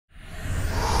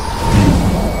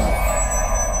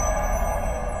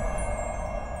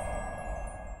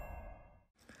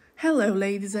Hello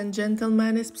ladies and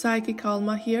gentlemen, it's Psychic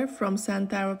Alma here from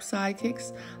Santaro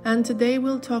Psychics, and today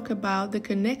we'll talk about the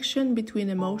connection between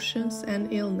emotions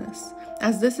and illness,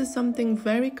 as this is something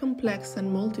very complex and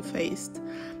multifaced.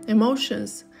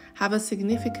 Emotions have a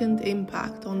significant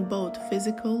impact on both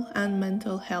physical and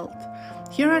mental health.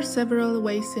 Here are several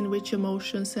ways in which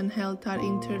emotions and health are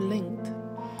interlinked.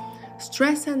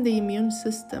 Stress and the immune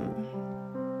system.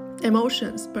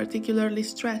 Emotions, particularly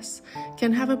stress,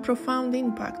 can have a profound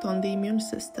impact on the immune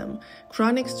system.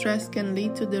 Chronic stress can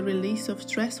lead to the release of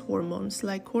stress hormones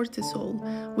like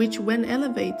cortisol, which when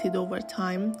elevated over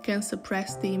time can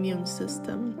suppress the immune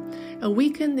system. A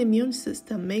weakened immune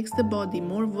system makes the body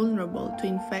more vulnerable to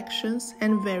infections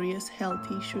and various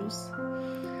health issues.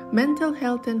 Mental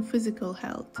health and physical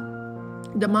health.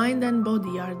 The mind and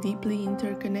body are deeply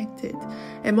interconnected.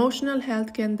 Emotional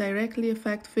health can directly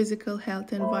affect physical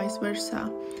health and vice versa.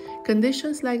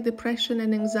 Conditions like depression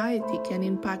and anxiety can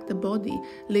impact the body,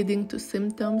 leading to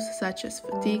symptoms such as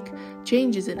fatigue,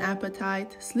 changes in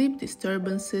appetite, sleep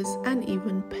disturbances, and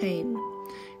even pain.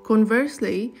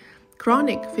 Conversely,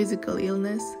 chronic physical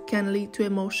illness can lead to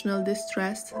emotional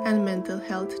distress and mental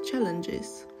health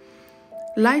challenges.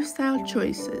 Lifestyle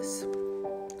choices.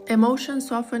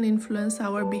 Emotions often influence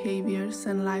our behaviors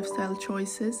and lifestyle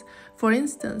choices. For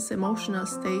instance, emotional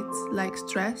states like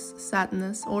stress,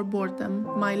 sadness, or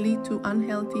boredom might lead to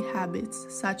unhealthy habits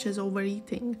such as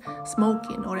overeating,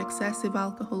 smoking, or excessive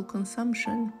alcohol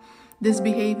consumption. These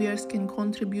behaviors can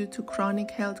contribute to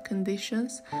chronic health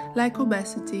conditions like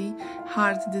obesity,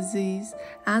 heart disease,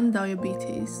 and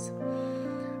diabetes.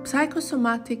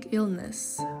 Psychosomatic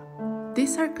illness.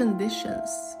 These are conditions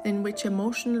in which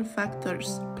emotional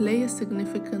factors play a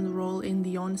significant role in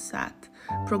the onset,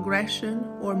 progression,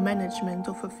 or management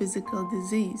of a physical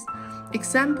disease.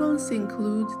 Examples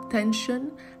include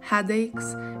tension,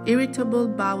 headaches, irritable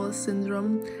bowel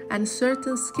syndrome, and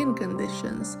certain skin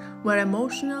conditions where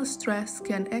emotional stress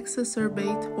can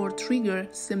exacerbate or trigger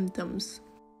symptoms.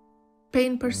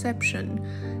 Pain perception.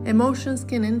 Emotions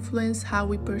can influence how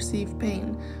we perceive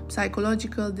pain.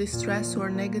 Psychological distress or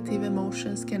negative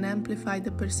emotions can amplify the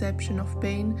perception of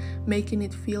pain, making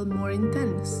it feel more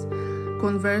intense.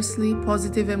 Conversely,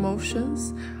 positive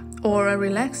emotions or a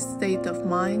relaxed state of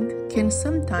mind can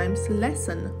sometimes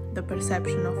lessen the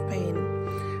perception of pain.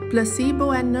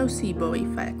 Placebo and nocebo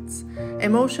effects.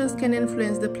 Emotions can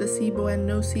influence the placebo and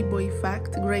nocebo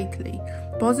effect greatly.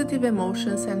 Positive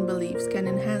emotions and beliefs can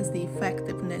enhance the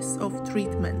effectiveness of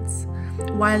treatments,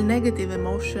 while negative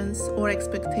emotions or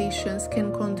expectations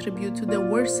can contribute to the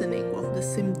worsening of the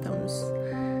symptoms.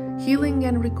 Healing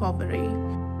and recovery.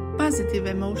 Positive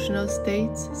emotional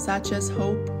states such as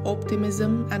hope,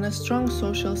 optimism, and a strong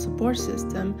social support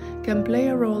system can play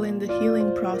a role in the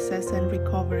healing process and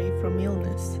recovery from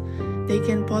illness. They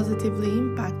can positively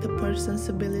impact a person's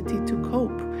ability to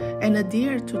cope and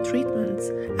adhere to treatments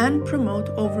and promote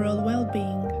overall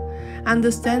well-being.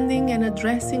 Understanding and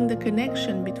addressing the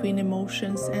connection between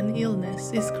emotions and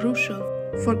illness is crucial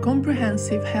for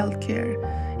comprehensive healthcare.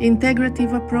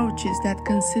 Integrative approaches that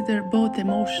consider both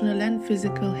emotional and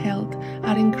physical health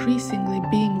are increasingly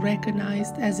being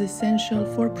recognized as essential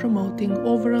for promoting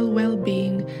overall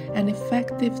well-being and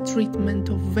effective treatment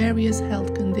of various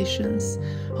health conditions.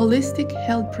 Holistic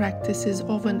health practices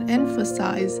often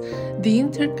emphasize the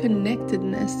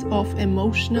interconnectedness of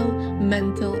emotional,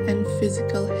 mental, and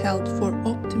physical health for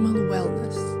optimal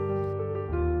wellness.